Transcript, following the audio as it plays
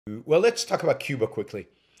Well, let's talk about Cuba quickly.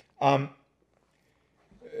 Um,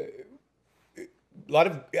 a lot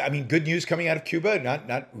of, I mean, good news coming out of Cuba.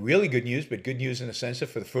 Not really good news, but good news in the sense that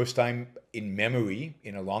for the first time in memory,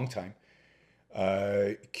 in a long time,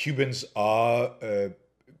 Cubans are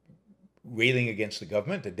railing against the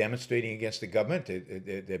government. They're demonstrating against the government.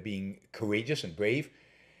 They're being courageous and brave,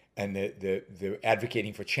 and they're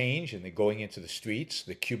advocating for change, and they're going into the streets.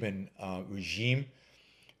 The Cuban regime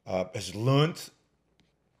has learned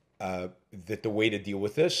that the way to deal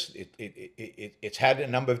with this, it's had a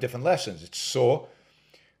number of different lessons. It saw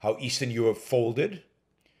how Eastern Europe folded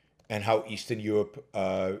and how Eastern Europe,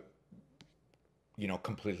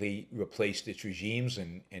 completely replaced its regimes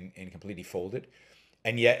and completely folded.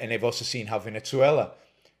 And they've also seen how Venezuela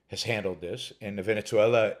has handled this. And the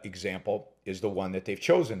Venezuela example is the one that they've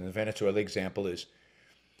chosen. The Venezuela example is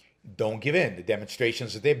don't give in. The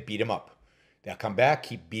demonstrations are there, beat them up. They'll come back,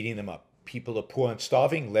 keep beating them up. People are poor and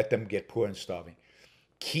starving, let them get poor and starving.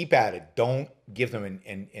 Keep at it. Don't give them,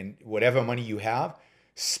 and whatever money you have,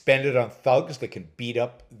 spend it on thugs that can beat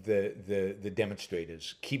up the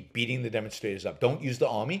demonstrators. Keep beating the demonstrators up. Don't use the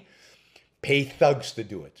army. Pay thugs to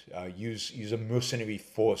do it. Use a mercenary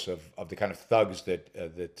force of the kind of thugs that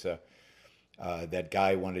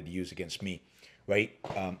guy wanted to use against me, right?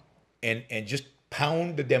 And just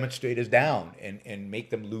pound the demonstrators down and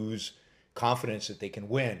make them lose confidence that they can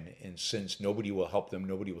win. And since nobody will help them,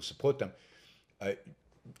 nobody will support them, uh,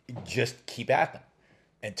 just keep at them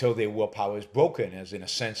until their willpower is broken, as in a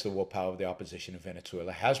sense the willpower of the opposition in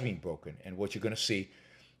Venezuela has been broken. And what you're going to see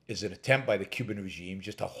is an attempt by the Cuban regime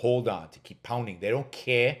just to hold on, to keep pounding. They don't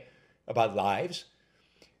care about lives.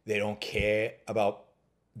 They don't care about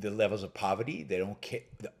the levels of poverty. They don't care.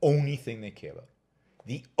 The only thing they care about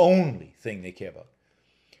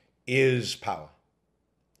is power,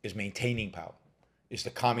 is maintaining power, is the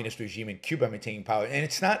communist regime in Cuba maintaining power. And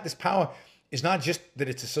it's not, this power is not just that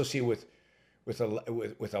it's associated with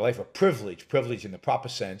a life of privilege in the proper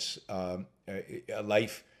sense, a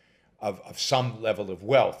life of some level of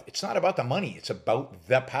wealth. It's not about the money. It's about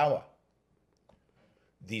the power.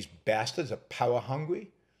 These bastards are power hungry.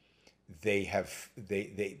 They have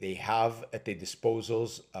at their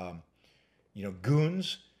disposals,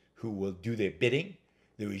 goons who will do their bidding.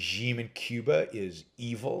 The regime in Cuba is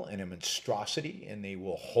evil and a monstrosity, and they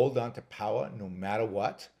will hold on to power no matter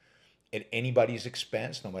what, at anybody's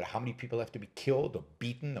expense, no matter how many people have to be killed or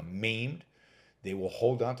beaten or maimed. They will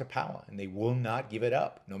hold on to power, and they will not give it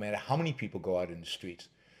up, no matter how many people go out in the streets.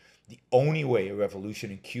 The only way a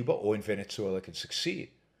revolution in Cuba or in Venezuela can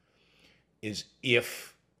succeed is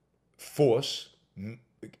if force,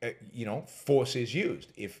 force is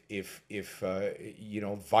used. If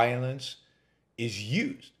violence is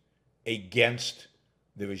used against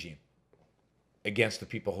the regime, against the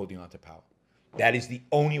people holding on to power. That is the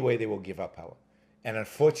only way they will give up power. And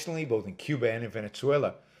unfortunately, both in Cuba and in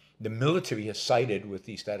Venezuela, the military has sided with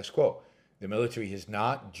the status quo. The military has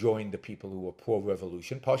not joined the people who were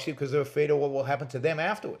pro-revolution, partially because they're afraid of what will happen to them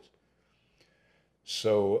afterwards.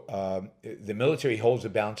 So the military holds a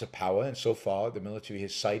balance of power, and so far the military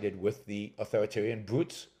has sided with the authoritarian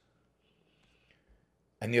brutes.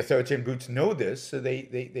 And the authoritarian brutes know this, so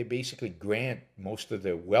they basically grant most of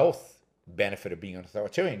the wealth benefit of being an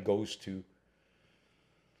authoritarian goes to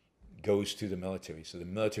the military. So the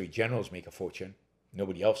military generals make a fortune.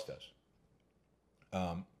 Nobody else does.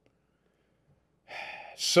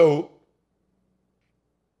 So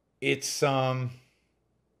it's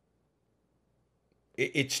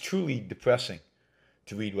truly depressing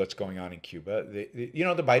to read what's going on in Cuba. The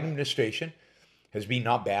Biden administration has been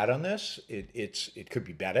not bad on this. It could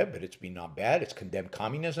be better, but it's been not bad. It's condemned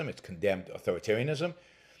communism. It's condemned authoritarianism.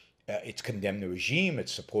 It's condemned the regime.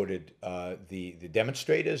 It's supported the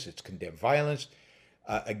demonstrators. It's condemned violence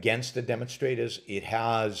against the demonstrators. It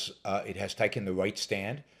has taken the right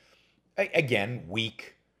stand. Again,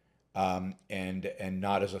 weak and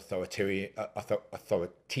not as authoritative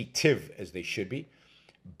as they should be.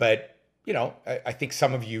 But I think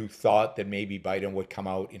some of you thought that maybe Biden would come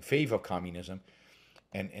out in favor of communism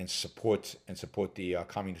and support the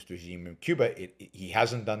communist regime in Cuba. He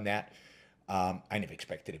hasn't done that. I never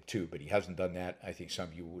expected him to, but he hasn't done that. I think some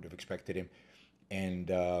of you would have expected him, and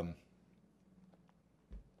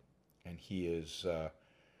he is,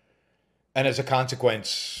 and as a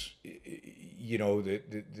consequence,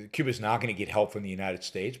 the Cuba's not going to get help from the United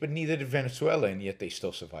States, but neither did Venezuela, and yet they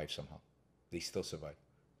still survive somehow. They still survive.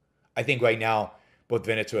 I think right now both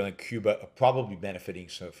Venezuela and Cuba are probably benefiting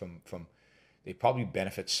from they probably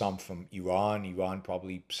benefit some from Iran. Iran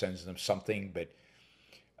probably sends them something, but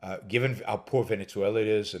given how poor Venezuela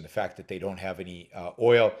is and the fact that they don't have any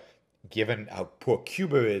oil, given how poor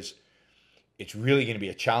Cuba is, it's really going to be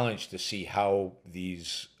a challenge to see how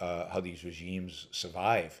these regimes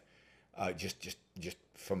survive, just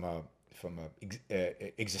from a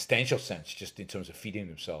existential sense, just in terms of feeding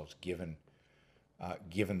themselves, given the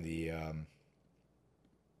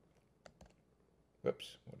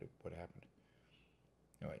whoops, what happened?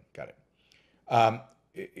 All right, got it.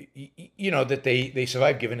 That they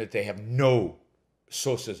survive given that they have no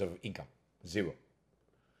sources of income, zero.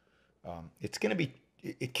 It's going to be,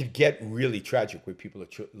 it could get really tragic where people are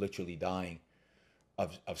literally dying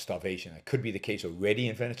of starvation. It could be the case already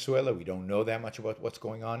in Venezuela. We don't know that much about what's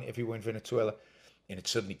going on everywhere in Venezuela. And it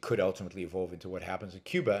certainly could ultimately evolve into what happens in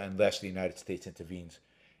Cuba unless the United States intervenes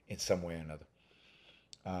in some way or another.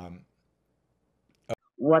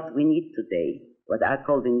 What we need today, what I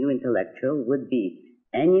call the new intellectual, would be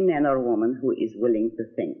any man or woman who is willing to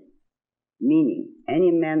think. Meaning,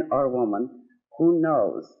 any man or woman who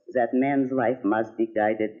knows that man's life must be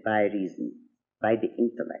guided by reason, by the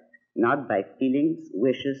intellect, not by feelings,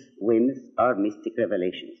 wishes, whims, or mystic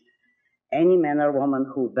revelations. Any man or woman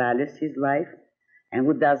who values his life and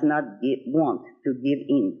who does not want to give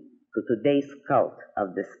in to today's cult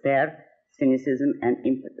of despair, cynicism, and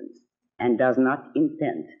impotence, and does not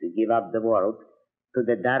intend to give up the world to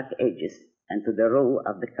the dark ages and to the rule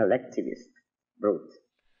of the collectivist brute.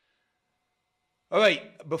 All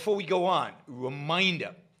right, before we go on,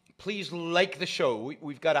 reminder, please like the show.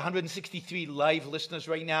 We've got 163 live listeners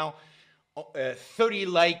right now, 30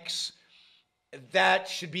 likes. That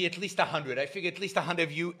should be at least 100. I figure at least 100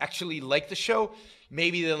 of you actually like the show.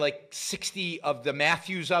 Maybe there are like 60 of the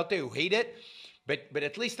Matthews out there who hate it. But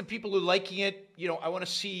at least the people who are liking it, I want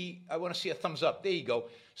to see a thumbs up. There you go.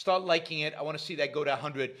 Start liking it. I want to see that go to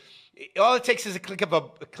 100. All it takes is a click of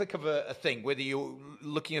a thing, whether you're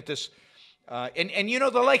looking at this. And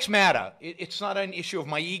the likes matter. It's not an issue of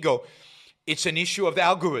my ego. It's an issue of the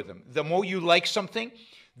algorithm. The more you like something,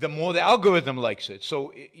 the more the algorithm likes it.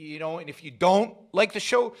 So, and if you don't like the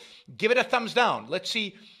show, give it a thumbs down. Let's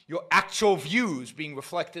see your actual views being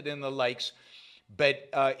reflected in the likes. But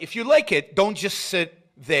if you like it, don't just sit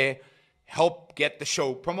there. Help get the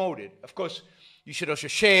show promoted. Of course, you should also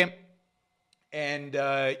share. And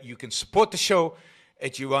you can support the show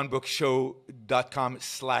at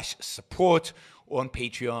JeronBrooksShow.com/support, or on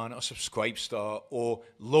Patreon or Subscribestar or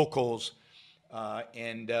Locals,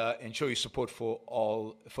 and show your support for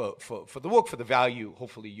the work, for the value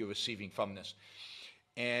hopefully you're receiving from this.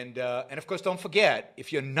 And of course, don't forget,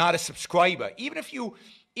 if you're not a subscriber, even if you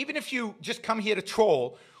just come here to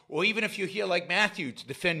troll, or even if you're here like Matthew to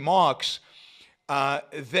defend Marx,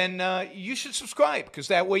 then you should subscribe, because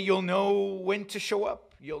that way you'll know when to show up.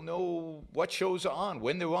 You'll know what shows are on,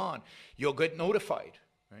 when they're on. You'll get notified,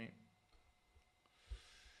 right?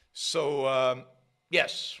 So,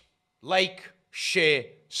 yes, like, share,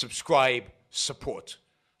 subscribe, support.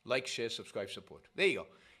 Like, share, subscribe, support. There you go.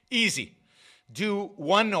 Easy. Do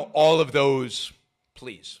one or all of those,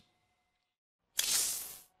 please.